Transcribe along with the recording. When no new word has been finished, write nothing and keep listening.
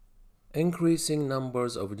Increasing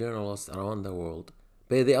numbers of journalists around the world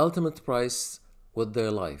pay the ultimate price with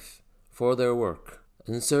their life for their work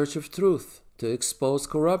in search of truth, to expose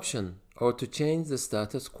corruption, or to change the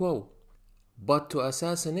status quo. But to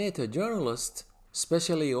assassinate a journalist,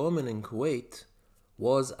 especially a woman in Kuwait,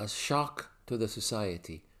 was a shock to the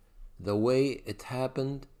society, the way it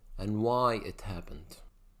happened and why it happened.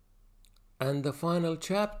 And the final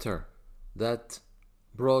chapter that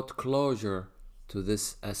brought closure to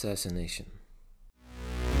this assassination.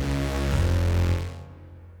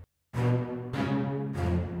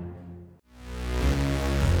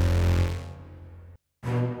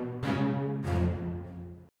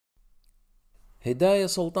 Hidayah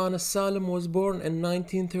Sultan al-Salim was born in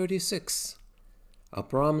 1936, a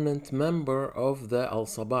prominent member of the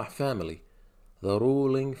Al-Sabah family, the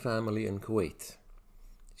ruling family in Kuwait.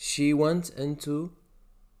 She went into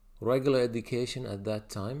regular education at that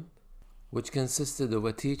time, which consisted of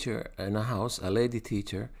a teacher in a house, a lady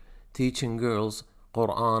teacher, teaching girls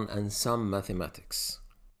Quran and some mathematics,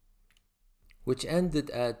 which ended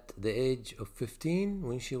at the age of 15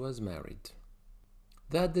 when she was married.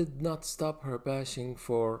 That did not stop her passion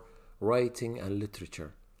for writing and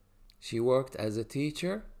literature. She worked as a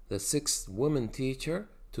teacher, the sixth woman teacher,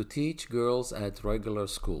 to teach girls at regular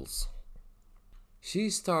schools. She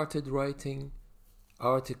started writing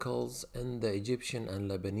articles in the Egyptian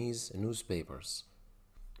and Lebanese newspapers.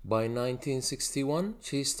 By 1961,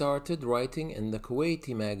 she started writing in the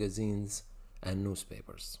Kuwaiti magazines and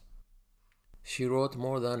newspapers. She wrote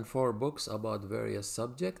more than 4 books about various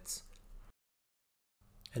subjects.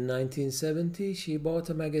 In 1970, she bought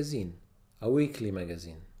a magazine, a weekly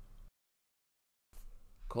magazine,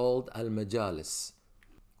 called Al-Majalis,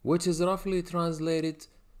 which is roughly translated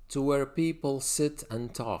to where people sit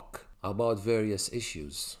and talk about various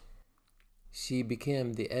issues. She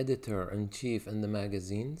became the editor-in-chief in the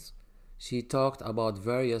magazines. She talked about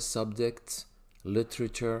various subjects,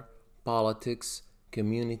 literature, politics,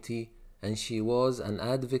 community, and she was an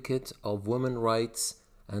advocate of women's rights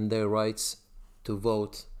and their rights to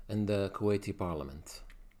vote in the Kuwaiti parliament.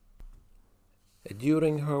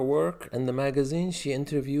 During her work in the magazine, she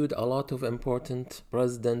interviewed a lot of important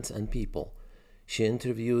presidents and people. She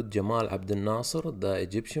interviewed Jamal Abdel Nasser, the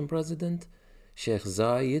Egyptian president, Sheikh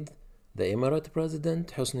Zayed, the Emirate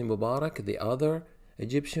president, Hosni Mubarak, the other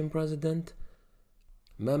Egyptian president,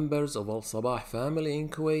 members of Al-Sabah family in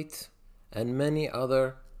Kuwait, and many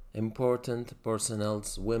other important personnel,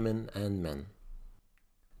 women and men.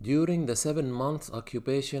 During the 7-month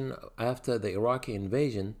occupation after the Iraqi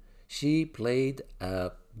invasion, she played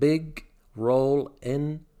a big role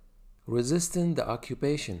in resisting the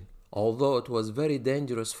occupation, although it was very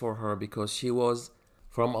dangerous for her because she was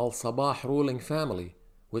from Al-Sabah ruling family,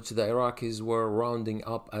 which the Iraqis were rounding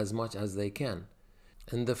up as much as they can.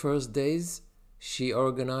 In the first days, she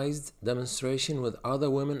organized demonstration with other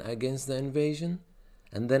women against the invasion,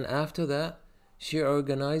 and then after that, she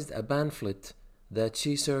organized a pamphlet that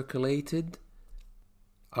she circulated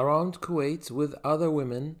around Kuwait with other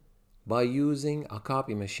women by using a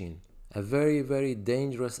copy machine, a very, very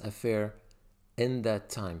dangerous affair in that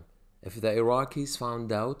time. If the Iraqis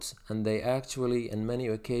found out, and they actually in many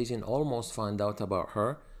occasions almost found out about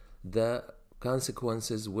her, the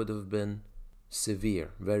consequences would have been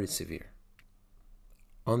severe, very severe.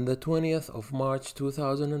 On the 20th of March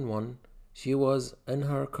 2001, she was in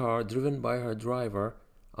her car driven by her driver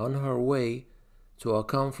on her way to a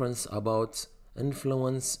conference about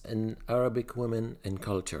influence in Arabic women and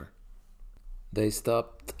culture. They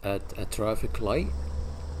stopped at a traffic light.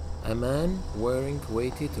 A man wearing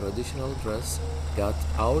Kuwaiti traditional dress got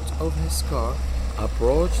out of his car,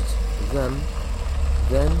 approached them,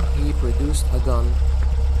 then he produced a gun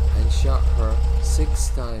and shot her 6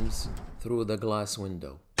 times through the glass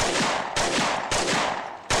window.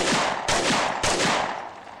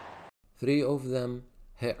 3 of them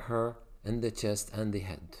hit her in the chest and the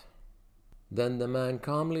head. Then the man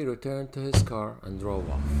calmly returned to his car and drove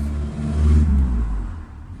off.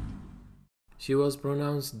 She was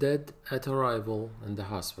pronounced dead at arrival in the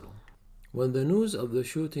hospital. When the news of the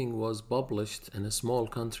shooting was published in a small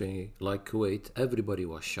country like Kuwait, everybody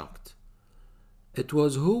was shocked. It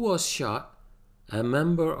was who was shot, a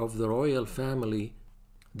member of the royal family,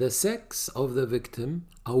 the sex of the victim,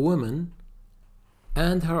 a woman,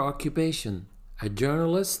 and her occupation, a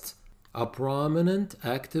journalist, a prominent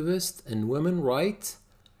activist in women's rights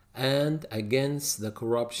and against the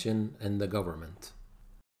corruption in the government.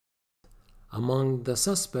 Among the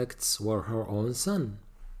suspects were her own son.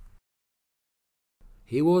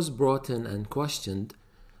 He was brought in and questioned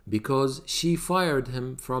because she fired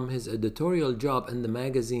him from his editorial job in the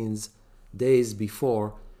magazines days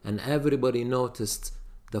before and everybody noticed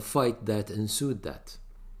the fight that ensued that.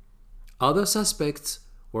 Other suspects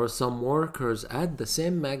were some workers at the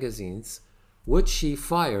same magazines, which she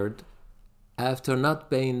fired after not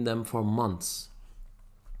paying them for months.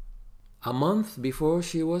 A month before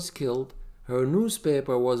she was killed, her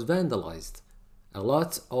newspaper was vandalized. A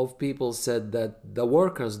lot of people said that the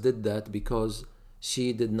workers did that because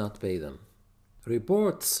she did not pay them.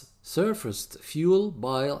 Reports surfaced fueled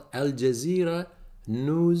by Al Jazeera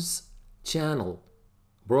news channel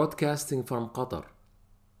broadcasting from Qatar,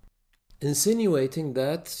 insinuating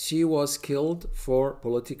that she was killed for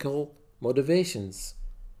political motivations.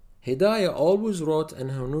 Hidayah always wrote in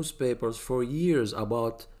her newspapers for years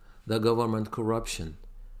about the government corruption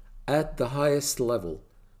at the highest level.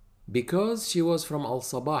 Because she was from Al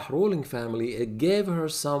Sabah ruling family, it gave her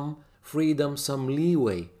some freedom, some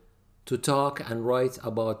leeway to talk and write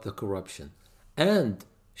about the corruption. And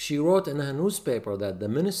she wrote in her newspaper that the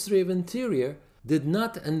Ministry of Interior did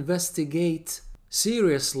not investigate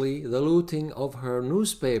seriously the looting of her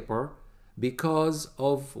newspaper because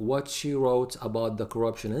of what she wrote about the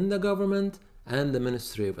corruption in the government and the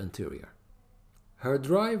Ministry of Interior. Her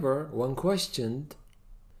driver, when questioned,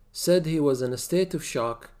 said he was in a state of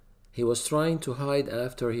shock. He was trying to hide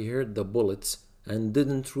after he heard the bullets and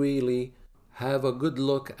didn't really have a good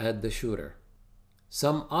look at the shooter.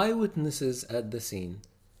 Some eyewitnesses at the scene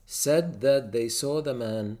said that they saw the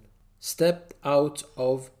man step out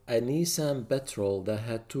of a Nissan Petrol that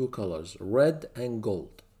had two colors, red and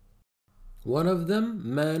gold. One of them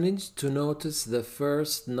managed to notice the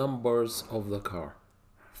first numbers of the car,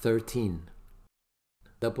 13.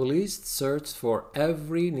 The police searched for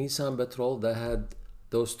every Nissan Petrol that had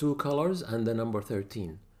those two colors and the number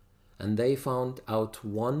 13, and they found out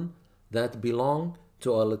one that belonged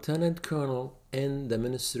to a lieutenant colonel in the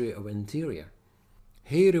Ministry of Interior.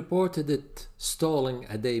 He reported it stolen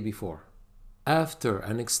a day before. After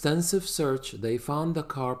an extensive search, they found the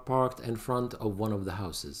car parked in front of one of the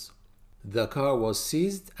houses. The car was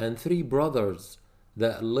seized and 3 brothers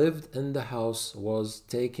that lived in the house was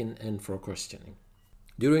taken in for questioning.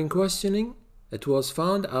 During questioning, it was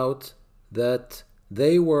found out that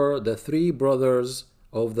they were the 3 brothers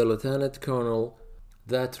of the lieutenant colonel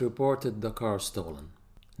that reported the car stolen.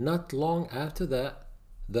 Not long after that,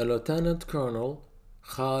 the lieutenant colonel,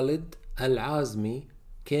 Khalid Al-Azmi,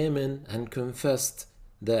 came in and confessed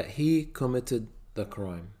that he committed the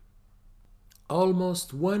crime.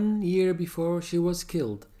 Almost 1 year before she was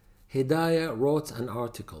killed, Hidayah wrote an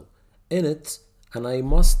article. In it, and I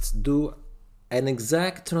must do an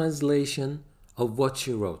exact translation of what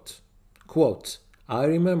she wrote. Quote, I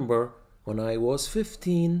remember when I was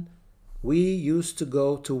 15, we used to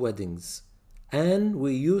go to weddings, and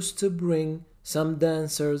we used to bring some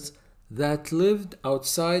dancers that lived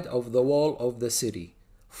outside of the wall of the city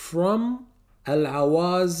from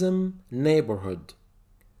Al-Awazim neighborhood.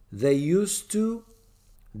 They used to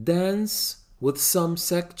dance with some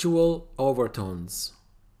sexual overtones.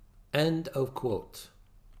 End of quote.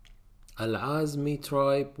 Al-Azmi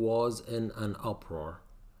tribe was in an uproar.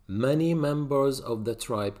 Many members of the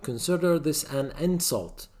tribe consider this an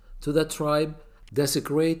insult to the tribe,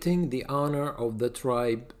 desecrating the honor of the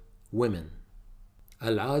tribe women.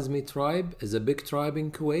 Al-Azmi tribe is a big tribe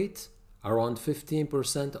in Kuwait, around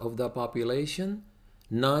 15% of the population.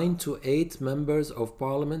 9 to 8 members of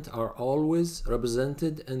parliament are always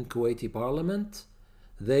represented in Kuwaiti parliament.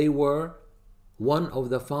 They were one of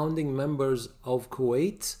the founding members of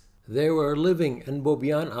Kuwait. They were living in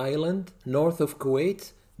Bobyan Island, north of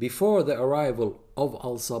Kuwait, before the arrival of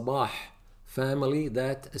Al Sabah family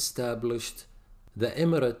that established the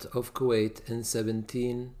Emirate of Kuwait in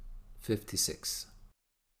 1756.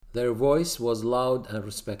 Their voice was loud and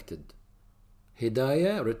respected.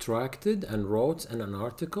 Hidayah retracted and wrote in an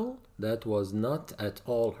article that was not at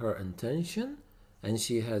all her intention, and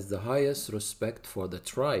she has the highest respect for the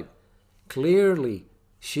tribe. Clearly,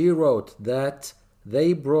 she wrote that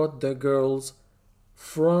they brought the girls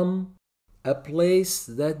from a place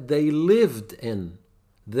that they lived in.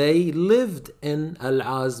 They lived in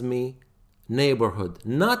Al-Azmi neighborhood,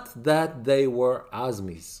 not that they were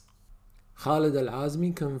Azmis. Khalid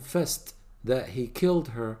Al-Azmi confessed that he killed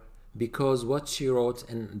her because what she wrote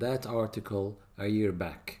in that article a year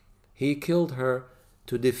back. He killed her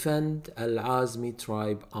to defend Al-Azmi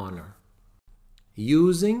tribe honor.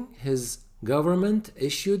 Using his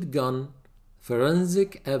government-issued gun,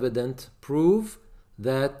 forensic evidence prove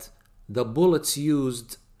that the bullets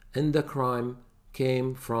used in the crime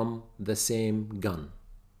came from the same gun.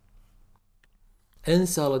 In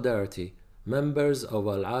solidarity, members of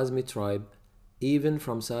Al-Azmi tribe, even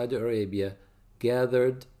from Saudi Arabia,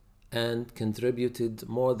 gathered and contributed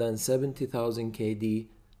more than 70,000 KD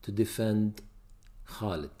to defend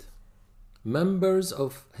Khalid. Members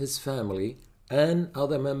of his family and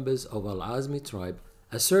other members of Al-Azmi tribe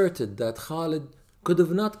asserted that Khalid could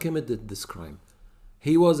have not committed this crime.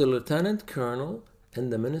 He was a lieutenant colonel in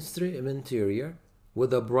the Ministry of Interior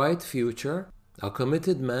with a bright future, a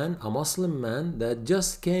committed man, a Muslim man that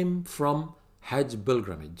just came from Hajj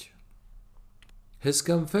pilgrimage. His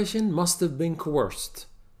confession must have been coerced.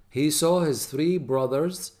 He saw his 3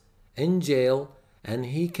 brothers in jail and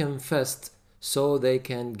he confessed so they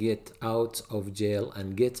can get out of jail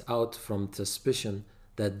and get out from suspicion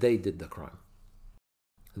that they did the crime.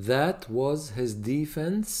 That was his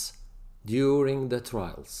defense during the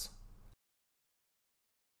trials.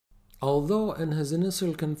 Although in his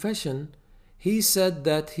initial confession, he said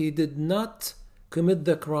that he did not commit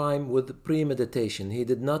the crime with premeditation. He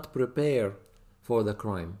did not prepare for the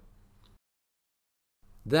crime.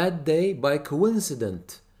 That day, by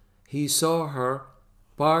coincidence, he saw her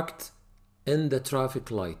parked in the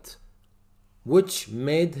traffic light, which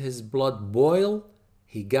made his blood boil.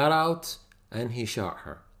 He got out and he shot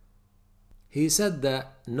her. He said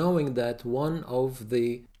that knowing that one of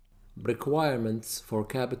the requirements for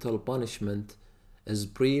capital punishment is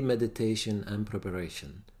premeditation and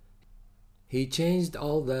preparation. He changed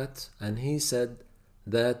all that and he said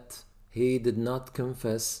that he did not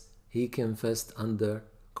confess. He confessed under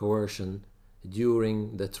coercion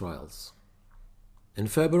during the trials. In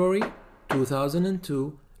February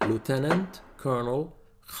 2002, Lieutenant Colonel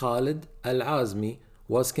Khalid Al-Azmi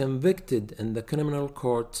was convicted in the criminal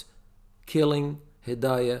court, killing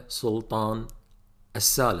Hidayah Sultan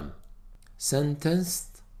As-Salim,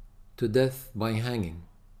 sentenced to death by hanging.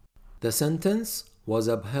 The sentence was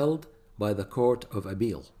upheld by the Court of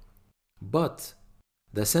Appeal, but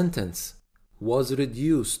the sentence was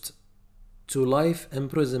reduced to life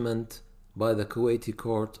imprisonment by the Kuwaiti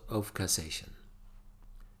Court of Cassation.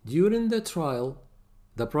 During the trial,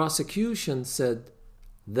 the prosecution said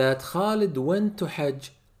that Khalid went to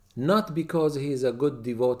Hajj not because he is a good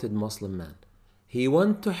devoted Muslim man. He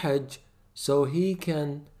went to Hajj so he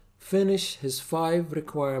can finish his 5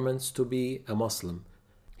 requirements to be a Muslim.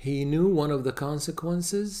 He knew one of the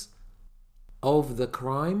consequences of the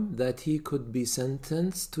crime, that he could be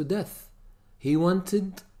sentenced to death. He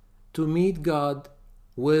wanted to meet God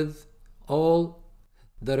with all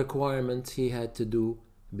the requirements he had to do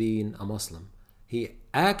being a Muslim. He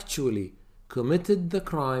actually committed the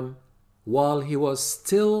crime while he was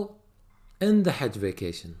still in the Hajj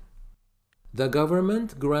vacation. The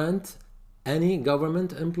government grant any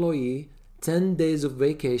government employee 10 days of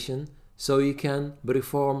vacation so he can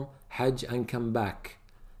perform Hajj and come back.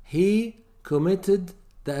 He committed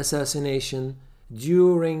the assassination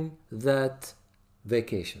during that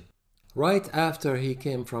vacation, right after he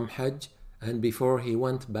came from Hajj and before he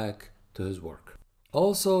went back to his work.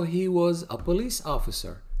 Also, he was a police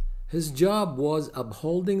officer. His job was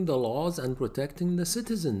upholding the laws and protecting the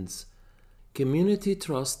citizens. Community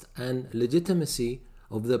trust and legitimacy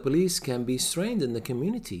of the police can be strained in the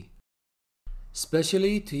community,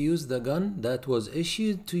 especially to use the gun that was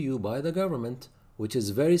issued to you by the government, which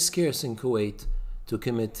is very scarce in Kuwait, to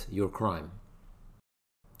commit your crime.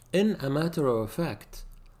 In a matter of fact,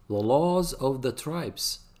 the laws of the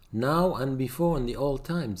tribes, now and before in the old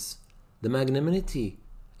times, the magnanimity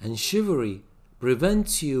and chivalry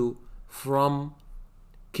prevents you from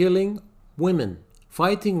killing women,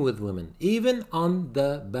 fighting with women, even on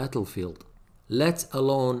the battlefield, let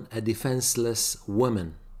alone a defenseless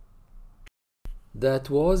woman. That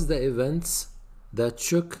was the events that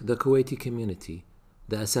shook the Kuwaiti community.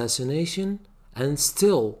 The assassination, and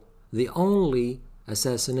still the only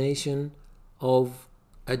assassination of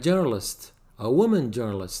a journalist, a woman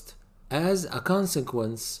journalist, as a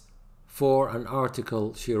consequence for an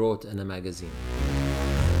article she wrote in a magazine.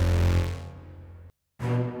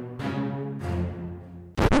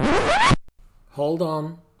 Hold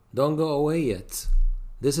on, don't go away yet.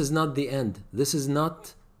 This is not the end. This is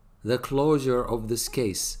not the closure of this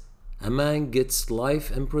case. A man gets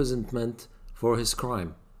life imprisonment for his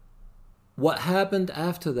crime. What happened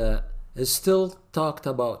after that is still talked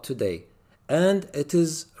about today, and it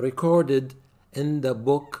is recorded in the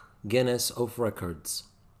book Guinness of Records.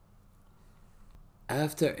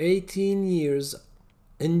 After 18 years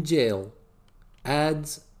in jail,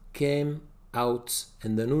 ads came out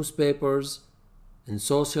in the newspapers, in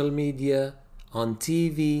social media, on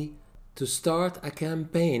TV, to start a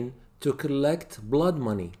campaign to collect blood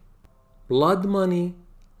money. Blood money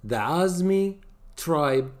the Azmi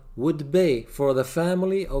tribe would pay for the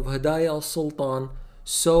family of Hidayah al-Sultan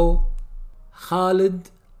so Khalid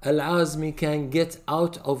Al-Azmi can get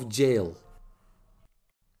out of jail.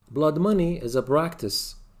 Blood money is a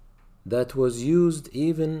practice that was used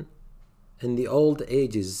even in the old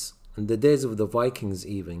ages, in the days of the Vikings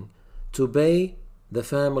even, to pay the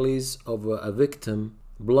families of a victim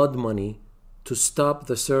blood money to stop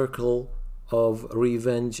the circle of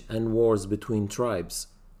revenge and wars between tribes.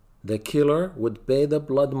 The killer would pay the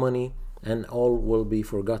blood money and all will be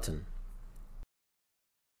forgotten.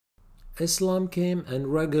 Islam came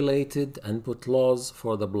and regulated and put laws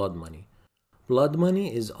for the blood money. Blood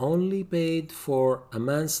money is only paid for a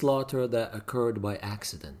manslaughter that occurred by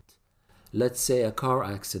accident. Let's say a car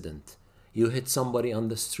accident. You hit somebody on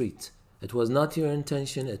the street. It was not your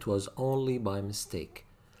intention, it was only by mistake.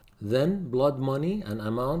 Then blood money, an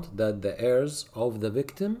amount that the heirs of the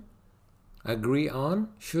victim agree on,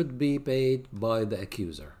 should be paid by the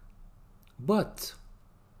accuser. But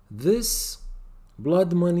this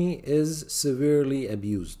blood money is severely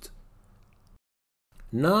abused.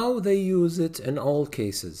 Now they use it in all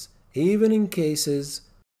cases, even in cases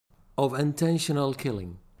of intentional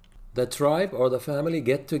killing. The tribe or the family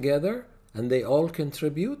get together and they all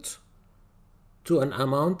contribute to an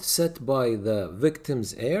amount set by the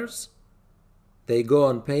victim's heirs. They go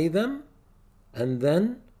and pay them, and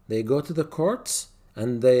then they go to the courts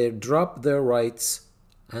and they drop their rights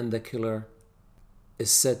and the killer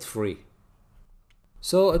is set free.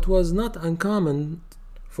 So it was not uncommon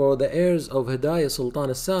for the heirs of Hidayah Sultan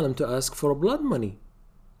al-Salim to ask for blood money.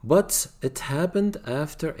 But it happened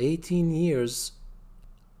after 18 years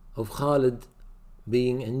of Khalid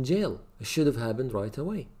being in jail. It should have happened right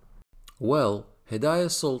away. Well, Hidayah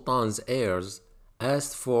Sultan's heirs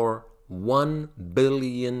asked for 1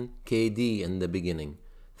 billion KD in the beginning,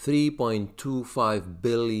 $3.25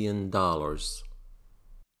 billion.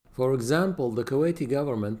 For example, the Kuwaiti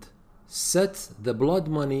government set the blood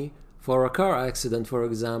money for a car accident, for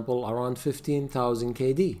example, around 15,000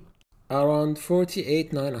 KD, around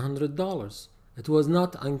 $48,900. It was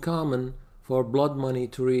not uncommon for blood money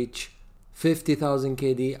to reach 50,000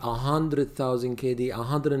 KD, 100,000 KD,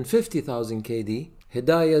 150,000 KD.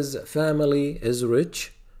 Hidayah's family is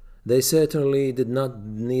rich. They certainly did not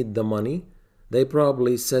need the money. They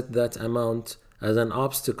probably set that amount as an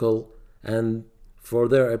obstacle and for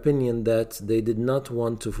their opinion that they did not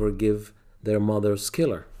want to forgive their mother's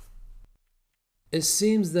killer. It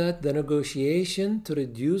seems that the negotiation to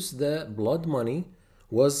reduce the blood money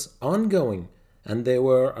was ongoing and they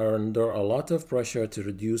were under a lot of pressure to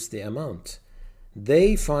reduce the amount.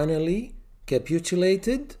 They finally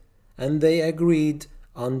capitulated and they agreed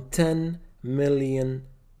on 10 million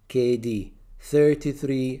KD,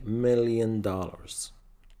 $33 million.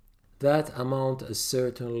 That amount is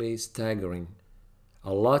certainly staggering.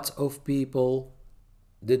 A lot of people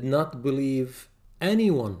did not believe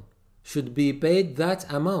anyone should be paid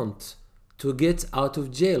that amount to get out of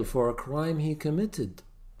jail for a crime he committed.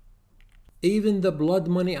 Even the blood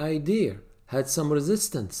money idea had some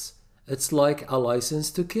resistance. It's like a license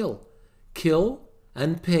to kill. Kill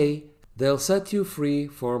and pay, they'll set you free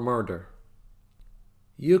for murder.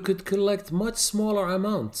 You could collect much smaller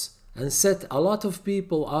amounts and set a lot of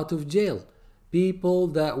people out of jail. People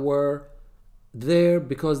that were there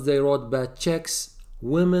because they wrote bad checks,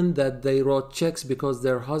 women that they wrote checks because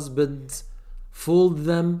their husbands fooled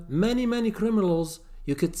them, many criminals.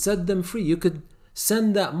 You could set them free. You could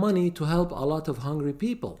send that money to help a lot of hungry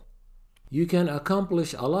people. You can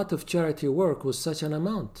accomplish a lot of charity work with such an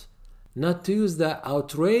amount, not to use that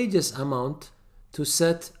outrageous amount to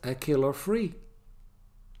set a killer free.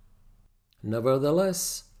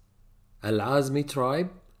 Nevertheless, Al-Azmi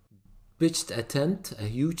tribe pitched a tent, a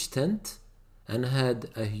huge tent, and had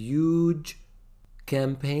a huge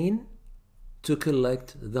campaign to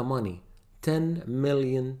collect the money, 10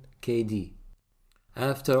 million KD.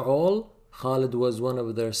 After all, Khalid was one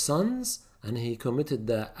of their sons and he committed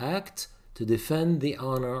the act to defend the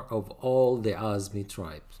honor of all the Azmi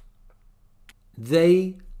tribes.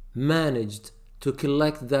 They managed to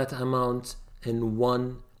collect that amount in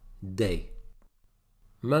 1 day.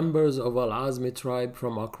 Members of Al-Azmi tribe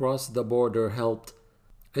from across the border helped.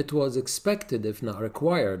 It was expected, if not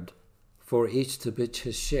required, for each to pitch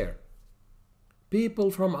his share. People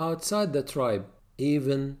from outside the tribe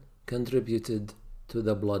even contributed to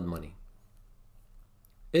the blood money.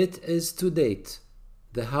 It is to date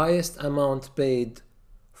the highest amount paid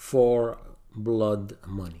for blood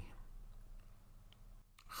money.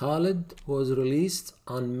 Khalid was released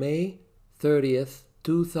on May 30th,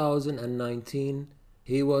 2019.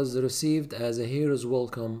 He was received as a hero's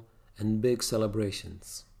welcome and big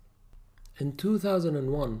celebrations. In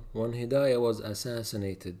 2001, when Hidayah was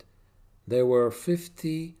assassinated, there were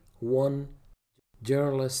 51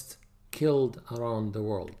 journalists killed around the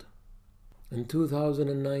world. In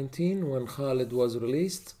 2019, when Khalid was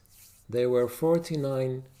released, there were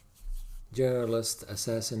 49 journalists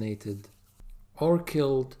assassinated or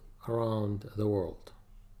killed around the world.